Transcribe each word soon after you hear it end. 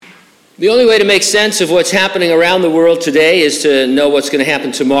The only way to make sense of what's happening around the world today is to know what's going to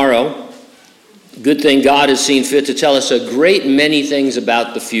happen tomorrow. Good thing God has seen fit to tell us a great many things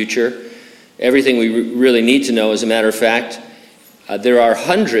about the future. Everything we really need to know, as a matter of fact. There are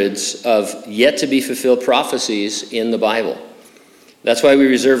hundreds of yet-to-be-fulfilled prophecies in the Bible. That's why we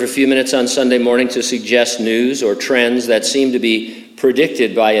reserve a few minutes on Sunday morning to suggest news or trends that seem to be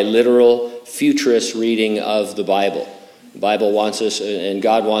predicted by a literal futurist reading of the Bible. The Bible wants us, and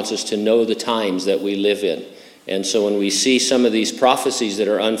God wants us to know the times that we live in. And so when we see some of these prophecies that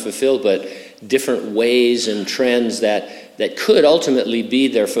are unfulfilled, but different ways and trends that could ultimately be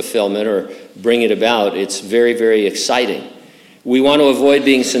their fulfillment or bring it about, it's very, very exciting. We want to avoid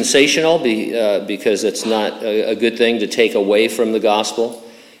being sensational because it's not a good thing to take away from the gospel.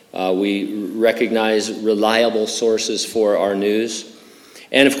 We recognize reliable sources for our news.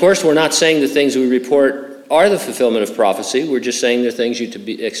 And of course, we're not saying the things we report are the fulfillment of prophecy. We're just saying they're things you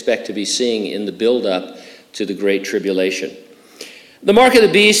expect to be seeing in the build-up to the Great Tribulation. The mark of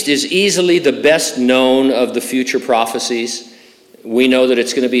the beast is easily the best known of the future prophecies. We know that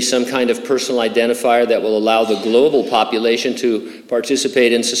it's going to be some kind of personal identifier that will allow the global population to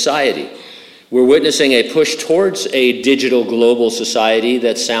participate in society. We're witnessing a push towards a digital global society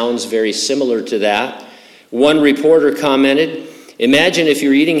that sounds very similar to that. One reporter commented, "Imagine if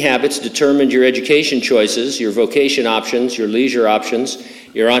your eating habits determined your education choices, your vocation options, your leisure options,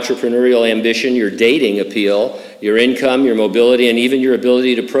 your entrepreneurial ambition, your dating appeal, your income, your mobility, and even your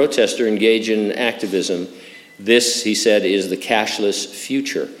ability to protest or engage in activism. This," he said, "is the cashless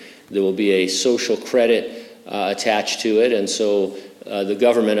future. There will be a social credit attached to it, and so the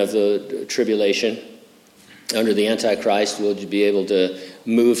government of the tribulation under the Antichrist will be able to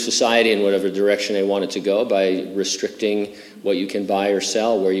move society in whatever direction they want it to go by restricting what you can buy or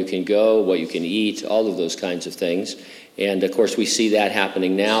sell, where you can go, what you can eat, all of those kinds of things." And of course, we see that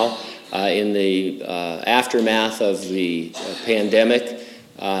happening now in the aftermath of the pandemic.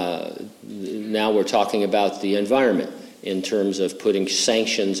 Now we're talking about the environment in terms of putting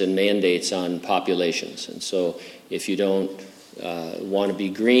sanctions and mandates on populations. And so if you don't want to be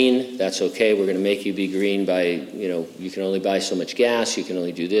green, that's okay. We're going to make you be green by, you can only buy so much gas, you can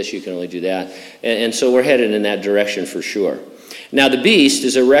only do this, you can only do that. And so we're headed in that direction for sure. Now, the beast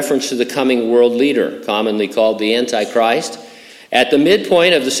is a reference to the coming world leader, commonly called the Antichrist. At the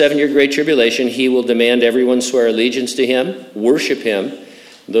midpoint of the 7-year Great Tribulation, he will demand everyone swear allegiance to him, worship him.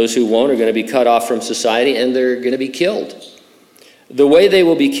 Those who won't are going to be cut off from society, and they're going to be killed. The way they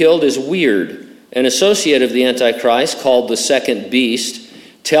will be killed is weird. An associate of the Antichrist, called the second beast,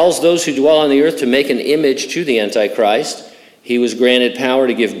 tells those who dwell on the earth to make an image to the Antichrist. He was granted power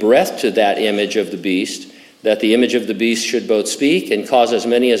to give breath to that image of the beast, that the image of the beast should both speak and cause as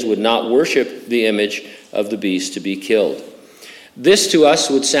many as would not worship the image of the beast to be killed. This to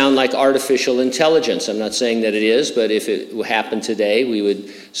us would sound like artificial intelligence. I'm not saying that it is, but if it happened today, we would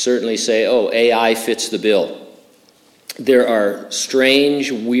certainly say, oh, AI fits the bill. There are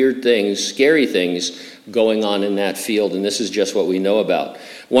strange, weird things, scary things going on in that field, and this is just what we know about.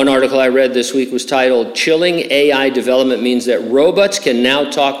 One article I read this week was titled, "Chilling AI Development Means That Robots Can Now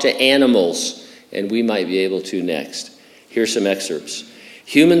Talk to Animals, and We Might Be Able to Next." Here's some excerpts.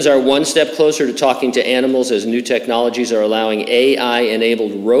 "Humans are one step closer to talking to animals as new technologies are allowing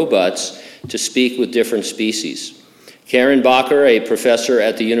AI-enabled robots to speak with different species. Karen Bacher, a professor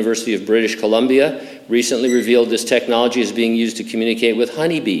at the University of British Columbia, recently revealed this technology is being used to communicate with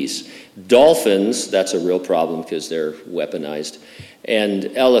honeybees, dolphins — that's a real problem because they're weaponized — and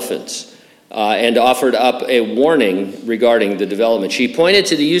elephants, and offered up a warning regarding the development. She pointed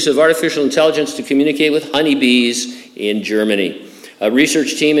to the use of artificial intelligence to communicate with honeybees in Germany. A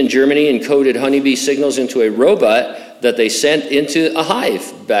research team in Germany encoded honeybee signals into a robot that they sent into a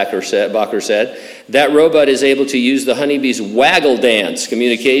hive, Bacher said. That robot is able to use the honeybees' waggle dance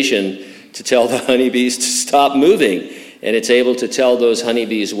communication to tell the honeybees to stop moving. And it's able to tell those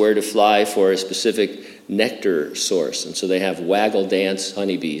honeybees where to fly for a specific nectar source. And so they have waggle dance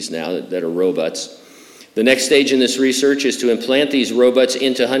honeybees now that are robots. The next stage in this research is to implant these robots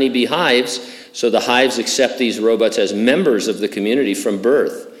into honeybee hives so the hives accept these robots as members of the community from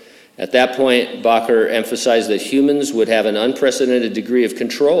birth. At that point, Bacher emphasized that humans would have an unprecedented degree of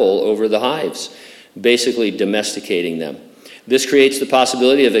control over the hives, basically domesticating them. This creates the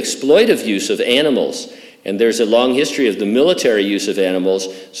possibility of exploitive use of animals, and there's a long history of the military use of animals,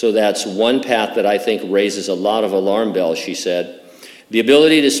 so that's one path that I think raises a lot of alarm bells, she said. The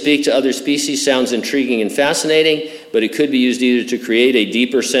ability to speak to other species sounds intriguing and fascinating, but it could be used either to create a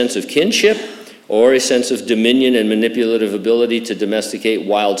deeper sense of kinship or a sense of dominion and manipulative ability to domesticate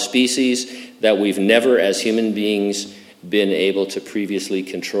wild species that we've never, as human beings, been able to previously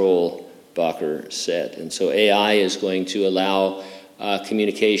control, Bakker said. And so AI is going to allow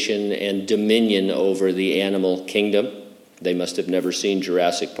communication and dominion over the animal kingdom. They must have never seen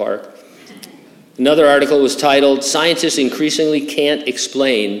Jurassic Park. Another article was titled, "Scientists Increasingly Can't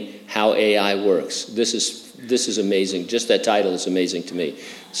Explain How AI Works." This is amazing. Just that title is amazing to me.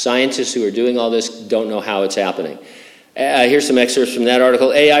 Scientists who are doing all this don't know how it's happening. Here's some excerpts from that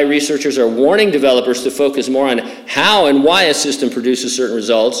article. AI researchers are warning developers to focus more on how and why a system produces certain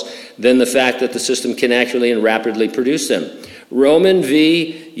results than the fact that the system can actually and rapidly produce them. Roman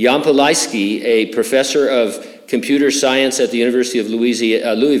V. Yampolaisky, a professor of computer science at the University of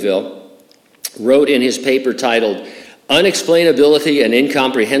Louisville, wrote in his paper titled, "Unexplainability and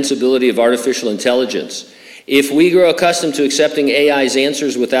Incomprehensibility of Artificial Intelligence. If we grow accustomed to accepting AI's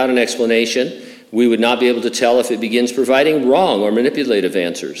answers without an explanation, we would not be able to tell if it begins providing wrong or manipulative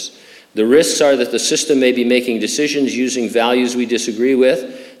answers. The risks are that the system may be making decisions using values we disagree with,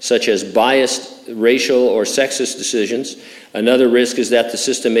 such as biased racial or sexist decisions. Another risk is that the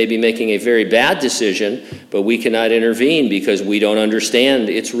system may be making a very bad decision, but we cannot intervene because we don't understand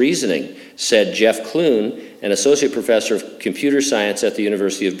its reasoning," said Jeff Clune, an associate professor of computer science at the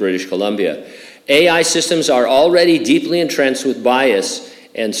University of British Columbia. AI systems are already deeply entrenched with bias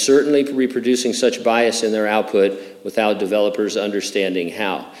and certainly reproducing such bias in their output without developers understanding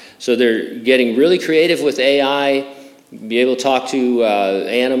how. So they're getting really creative with AI, be able to talk to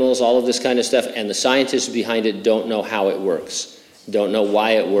animals, all of this kind of stuff, and the scientists behind it don't know how it works, don't know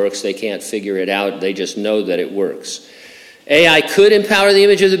why it works, they can't figure it out, they just know that it works. AI could empower the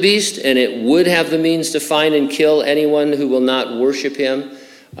image of the beast, and it would have the means to find and kill anyone who will not worship him.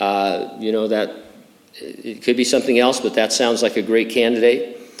 That it could be something else, but that sounds like a great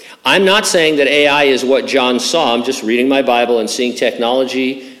candidate. I'm not saying that AI is what John saw. I'm just reading my Bible and seeing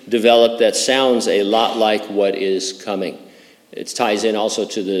technology develop that sounds a lot like what is coming. It ties in also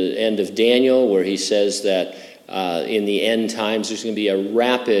to the end of Daniel, where he says that in the end times there's going to be a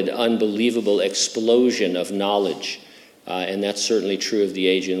rapid, unbelievable explosion of knowledge. And that's certainly true of the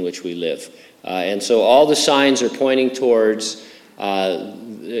age in which we live. And so all the signs are pointing towards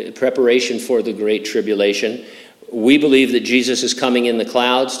preparation for the Great Tribulation. We believe that Jesus is coming in the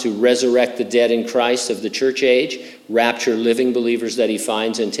clouds to resurrect the dead in Christ of the church age, rapture living believers that he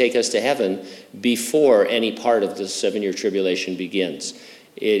finds, and take us to heaven before any part of the 7-year tribulation begins.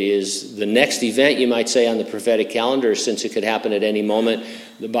 It is the next event, you might say, on the prophetic calendar, since it could happen at any moment.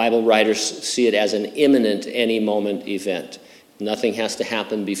 The Bible writers see it as an imminent, any moment event. Nothing has to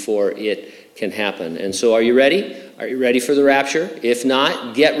happen before it can happen. And so are you ready? Are you ready for the rapture? If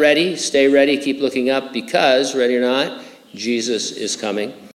not, get ready, stay ready, keep looking up, because, ready or not, Jesus is coming.